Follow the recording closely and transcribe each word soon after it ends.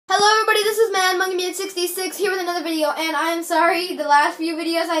everybody, this is Mad Monkey Man 66 here with another video, and I'm sorry, the last few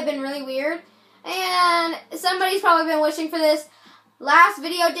videos have been really weird, and somebody's probably been wishing for this. Last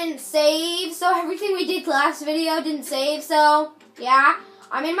video didn't save, so everything we did last video didn't save, so, yeah,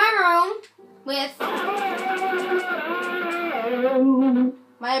 I'm in my room with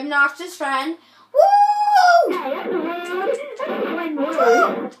my obnoxious friend. Woo!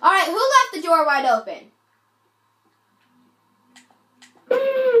 Alright, who left the door wide open?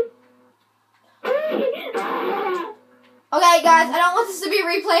 Okay, guys, I don't want this to be a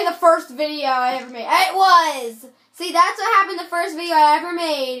replay of the first video I ever made. It was! See, that's what happened the first video I ever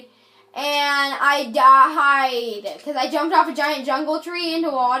made. And I died. Because I jumped off a giant jungle tree into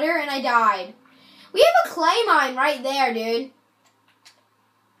water and I died. We have a clay mine right there, dude.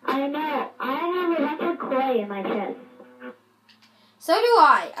 I know. I have a bunch of clay in my chest. So do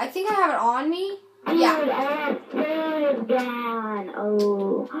I. I think I have it on me. Dude, Yeah. all that food is gone.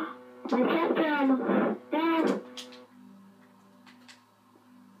 Oh. My chest down.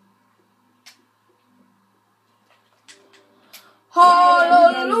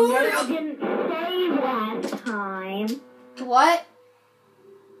 Hallelujah! You didn't save last time. What?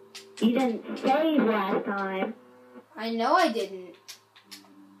 You didn't save last time. I know I didn't.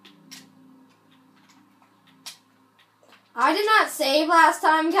 I did not save last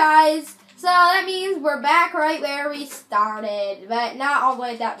time, guys. So that means we're back right where we started. But not all the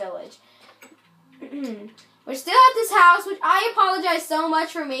way at that village. We're still at this house, which I apologize so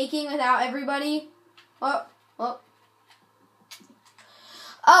much for making without everybody.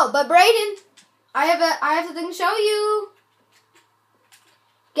 Oh, but Brayden, I have something to show you.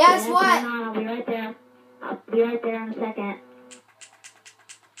 Guess what? I'll be right there. I'll be right there in a second.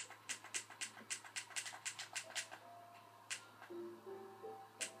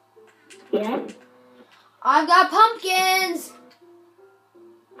 Yes? I've got pumpkins.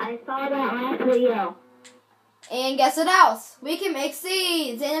 I saw that last video. And guess what else? We can make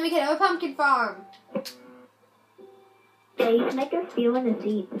seeds, and then we can have a pumpkin farm. Yeah, you can make a few in the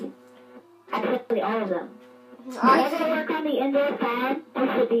seeds. Actually, all of them. I want to work on the indoor farm, or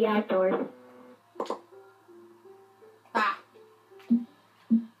should be outdoors. Should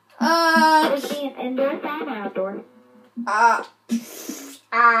it be an indoor farm or outdoor?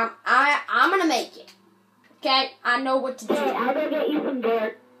 I'm gonna make it. Okay, I know what to do. Okay, I'll go get you some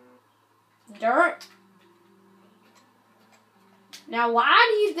dirt. Dirt? Now, why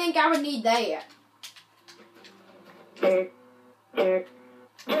do you think I would need that? Dirt.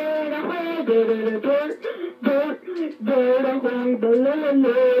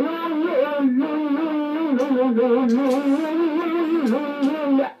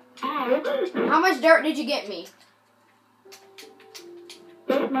 How much dirt did you get me?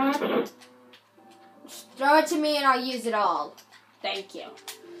 This much. Throw it to me and I'll use it all. Thank you.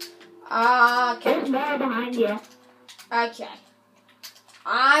 Okay. There's more behind you. Okay.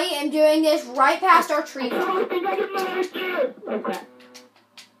 I am doing this right past our tree farm. I think I can manage it. Okay.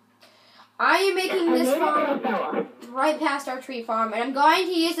 I am making this farm right past our tree farm, and I'm going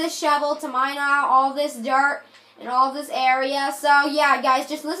to use this shovel to mine out all this dirt and all this area. So, yeah, guys,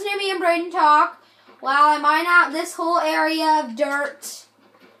 just listen to me and Brayden talk while I mine out this whole area of dirt.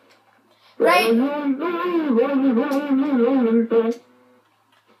 Brayden,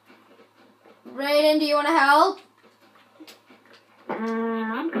 do you want to help?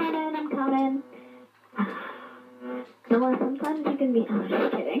 I'm coming. No, sometimes you can be... I'm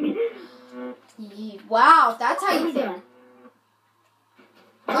just kidding. Wow, if that's how you think.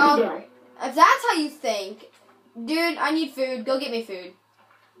 Doing? If that's how you think, dude, I need food. Go get me food.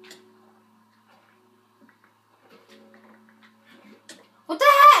 What the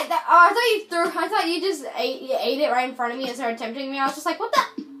heck? I thought you just ate it right in front of me and started tempting me. I was just like, what the?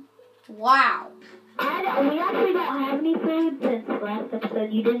 Wow. We actually don't have any food since last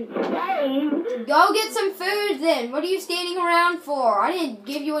episode. You didn't save. Go get some food then. What are you standing around for? I didn't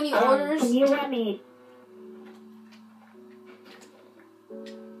give you any orders. Can you let me?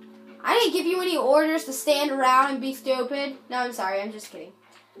 I didn't give you any orders to stand around and be stupid. No, I'm sorry. I'm just kidding.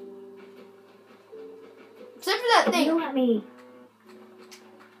 Except for that thing. Can you let me?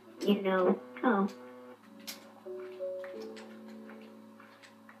 Oh.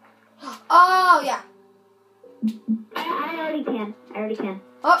 Oh, yeah. I already can.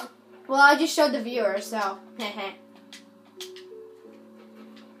 Oh, well, I just showed the viewers, so.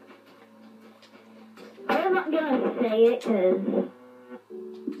 I'm not gonna say it, because,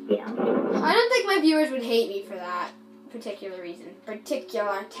 yeah. I don't think my viewers would hate me for that particular reason.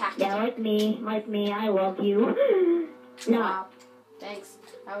 Particular tactic. Yeah, like me, I love you. No. Wow. Thanks.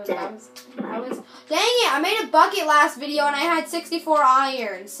 Dang it! I made a bucket last video and I had 64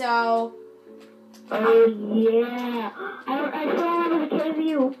 iron, so. Oh yeah. I still wanted to give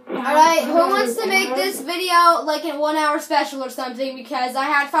you. Alright, who wants to make this video like a 1 hour special or something? Because I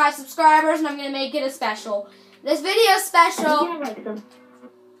had 5 subscribers and I'm gonna make it a special. This video is special.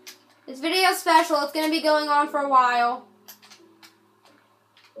 This video is special. It's gonna be going on for a while.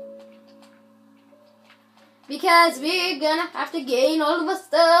 Because we're gonna have to gain all of our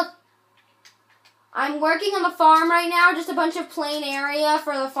stuff. I'm working on the farm right now, just a bunch of plain area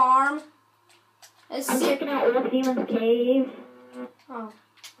for the farm. I'm checking out Old Demon's Cave. Oh.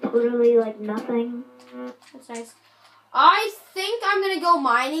 Literally like nothing. That's nice. I think I'm gonna go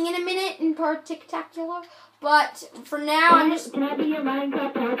mining in a minute in particular, but for now I'm just. Can I be your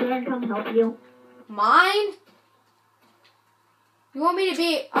Minecraft helper and come help you? Mine? You want me to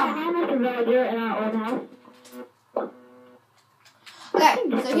be? I'm a villager in our old house. Okay,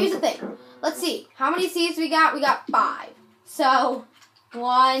 so here's the thing. Let's see. How many seeds we got? We got 5. So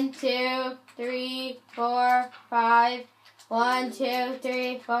 1, 2, 3, 4, 5. 1, 2,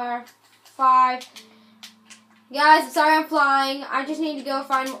 3, 4, 5. Guys, I'm sorry I'm flying. I just need to go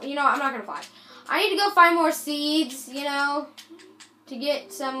find, I'm not going to fly. I need to go find more seeds, to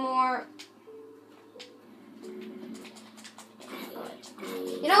get some more.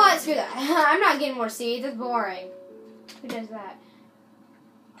 You know what? Screw that. I'm not getting more seeds. It's boring. Who does that?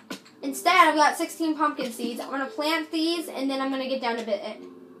 Instead, I've got 16 pumpkin seeds. I'm going to plant these, and then I'm going to get down to it.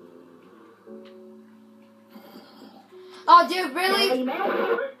 Oh, dude, really?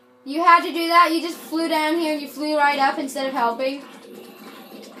 You had to do that? You just flew down here and you flew right up instead of helping?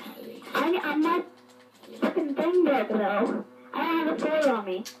 I'm not fucking thing broke, though. I don't have a sword on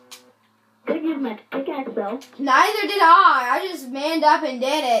me. Could've used my pickaxe, though. Neither did I. I just manned up and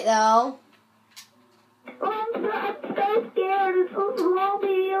did it, though. Oh, I'm so scared. It's so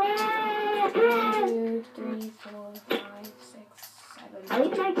zombie. 1, 2, 3, 4, 5, 6, 7. At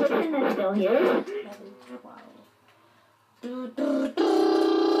least my kitchen is still here. 11, 12.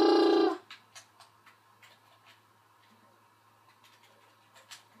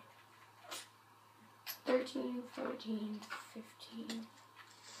 13, 14, 15.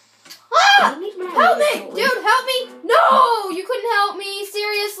 Ah! Help me! Dude, help me! No! You couldn't help me!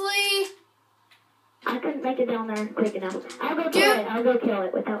 Seriously? I couldn't make it down there quick enough. I'll go kill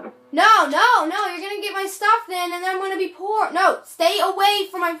it without. No! You're gonna get my stuff then, and then I'm gonna be poor. No! Stay away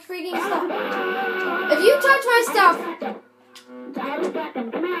from my freaking stuff. If you touch my stuff. I just got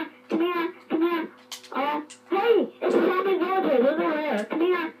them. Come here. Hey! It's a zombie villager. Those are rare. Come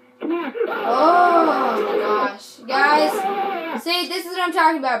here. Oh my gosh. Guys, see, this is what I'm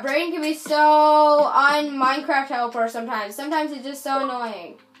talking about. Brayden can be so on Minecraft helper sometimes. Sometimes it's just so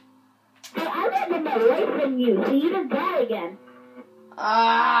annoying. Hey, I ran them away from you, so you didn't die again.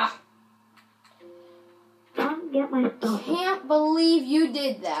 Don't get my stuff. Can't believe you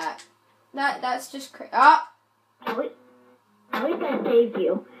did that. That's just crazy. Ah. At least I saved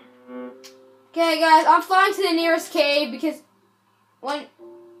you. Okay, guys, I'm flying to the nearest cave because when.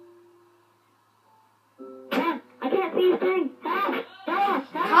 I can't see a thing.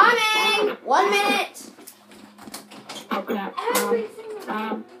 Coming! 1 minute. Oh crap.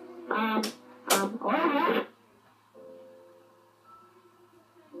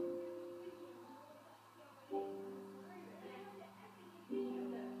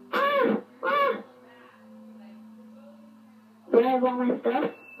 Do I have all my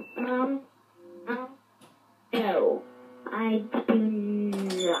stuff? No. I do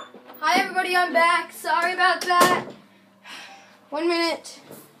not. Hi everybody, I'm back. Sorry about that. 1 minute.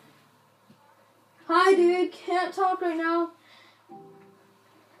 Hi dude, can't talk right now.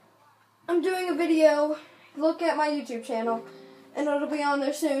 I'm doing a video. Look at my YouTube channel and it'll be on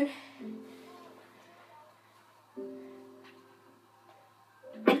there soon.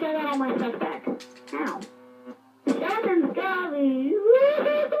 I got all my stuff back. Ow. Skeleton's got me.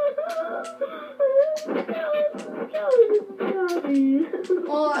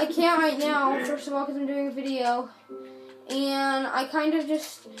 Well, I can't right now, first of all, because I'm doing a video. And I kind of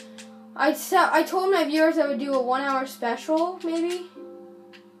just... I told my viewers I would do a 1 hour special, maybe.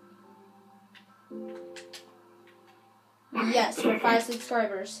 Yes, for 5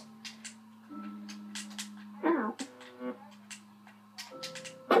 subscribers. Ow.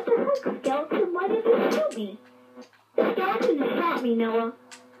 What the heck, skeleton? Why did you shoot me? The skeleton just shot me, Noah.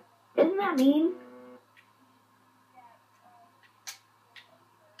 Isn't that mean?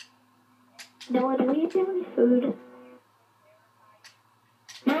 Noah, do we have any food?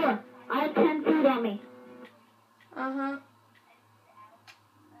 Noah, I have 10 food on me. Uh-huh.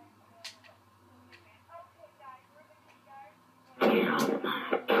 Get off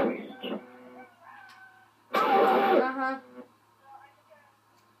my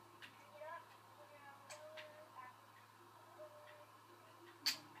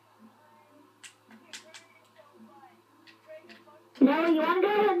No, you want to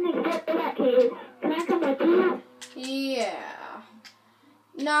go ahead and explore that cave? Can I come with you? Yeah.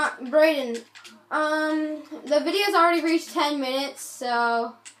 Not Brayden. The video's already reached 10 minutes,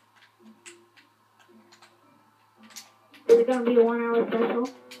 so. Is it going to be a 1 hour special?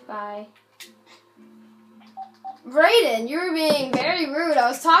 Bye. Brayden, you were being very rude. I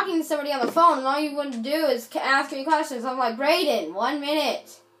was talking to somebody on the phone, and all you wanted to do is ask me questions. I'm like, Brayden, 1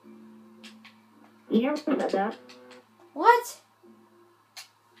 minute. You never said that. What?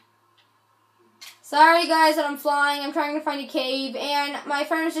 Sorry, guys, that I'm flying. I'm trying to find a cave, and my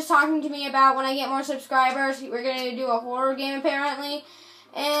friend was just talking to me about when I get more subscribers, we're going to do a horror game, apparently,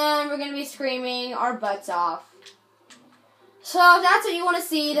 and we're going to be screaming our butts off. So if that's what you want to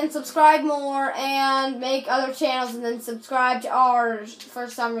see, then subscribe more and make other channels and then subscribe to ours for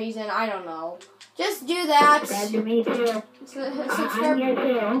some reason. I don't know. Just do that. Subscribe to me too. Subscribe, I'm here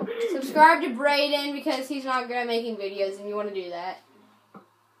too. subscribe to Brayden because he's not good at making videos and you want to do that.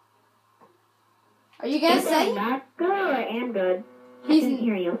 Are you going to say? Not good or I am good? I He's, didn't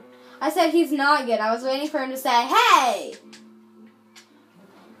hear you. I said he's not good. I was waiting for him to say, hey!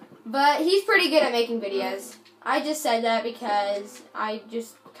 But he's pretty good at making videos. I just said that because I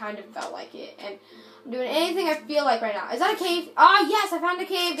just kind of felt like it. And I'm doing anything I feel like right now. Is that a cave? Oh, yes, I found a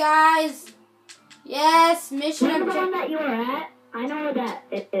cave, guys. Yes, mission Remember the one objective. that you were at? I know where that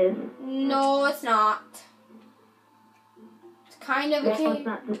it is. No, it's not. It's kind of a Well, cave. it's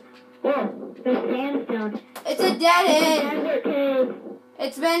not. Whoa, there's sandstone. It's a dead end. Desert cave.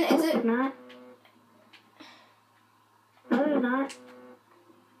 It's been, No, it's not. No, it's not.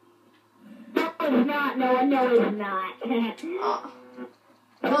 No, it's not. No, it's not. Oh.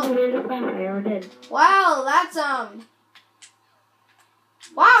 That was the weirdest laugh I ever did. Wow, that's, wow,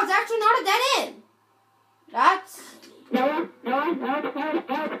 it's actually not a dead end. That's, No. I'm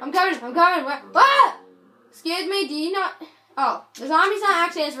coming. What? Excuse me, do you not, oh, the zombie's not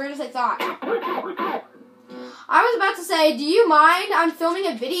actually as rude as I thought. I was about to say, do you mind? I'm filming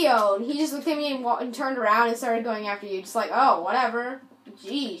a video. And he just looked at me and turned around and started going after you. Just like, oh, whatever.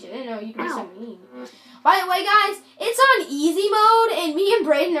 Jeez, I didn't know you could be so mean. By the way, guys, it's on easy mode, and me and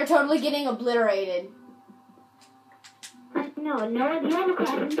Brayden are totally getting obliterated. No, do you have a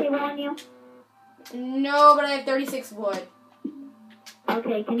crafting table on you? No, but I have 36 wood.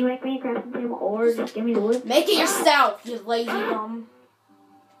 Okay, can you make me a crafting table or just give me the wood? Make it yourself, you lazy bum.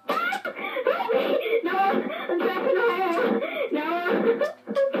 No, I'm trapped in a hole. No, I'm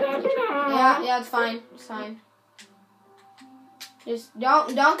trapped in a hole. Yeah, it's fine. It's fine. Just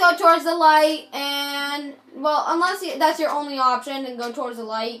don't go towards the light, and well, unless that's your only option, then go towards the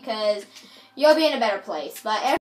light because you'll be in a better place. But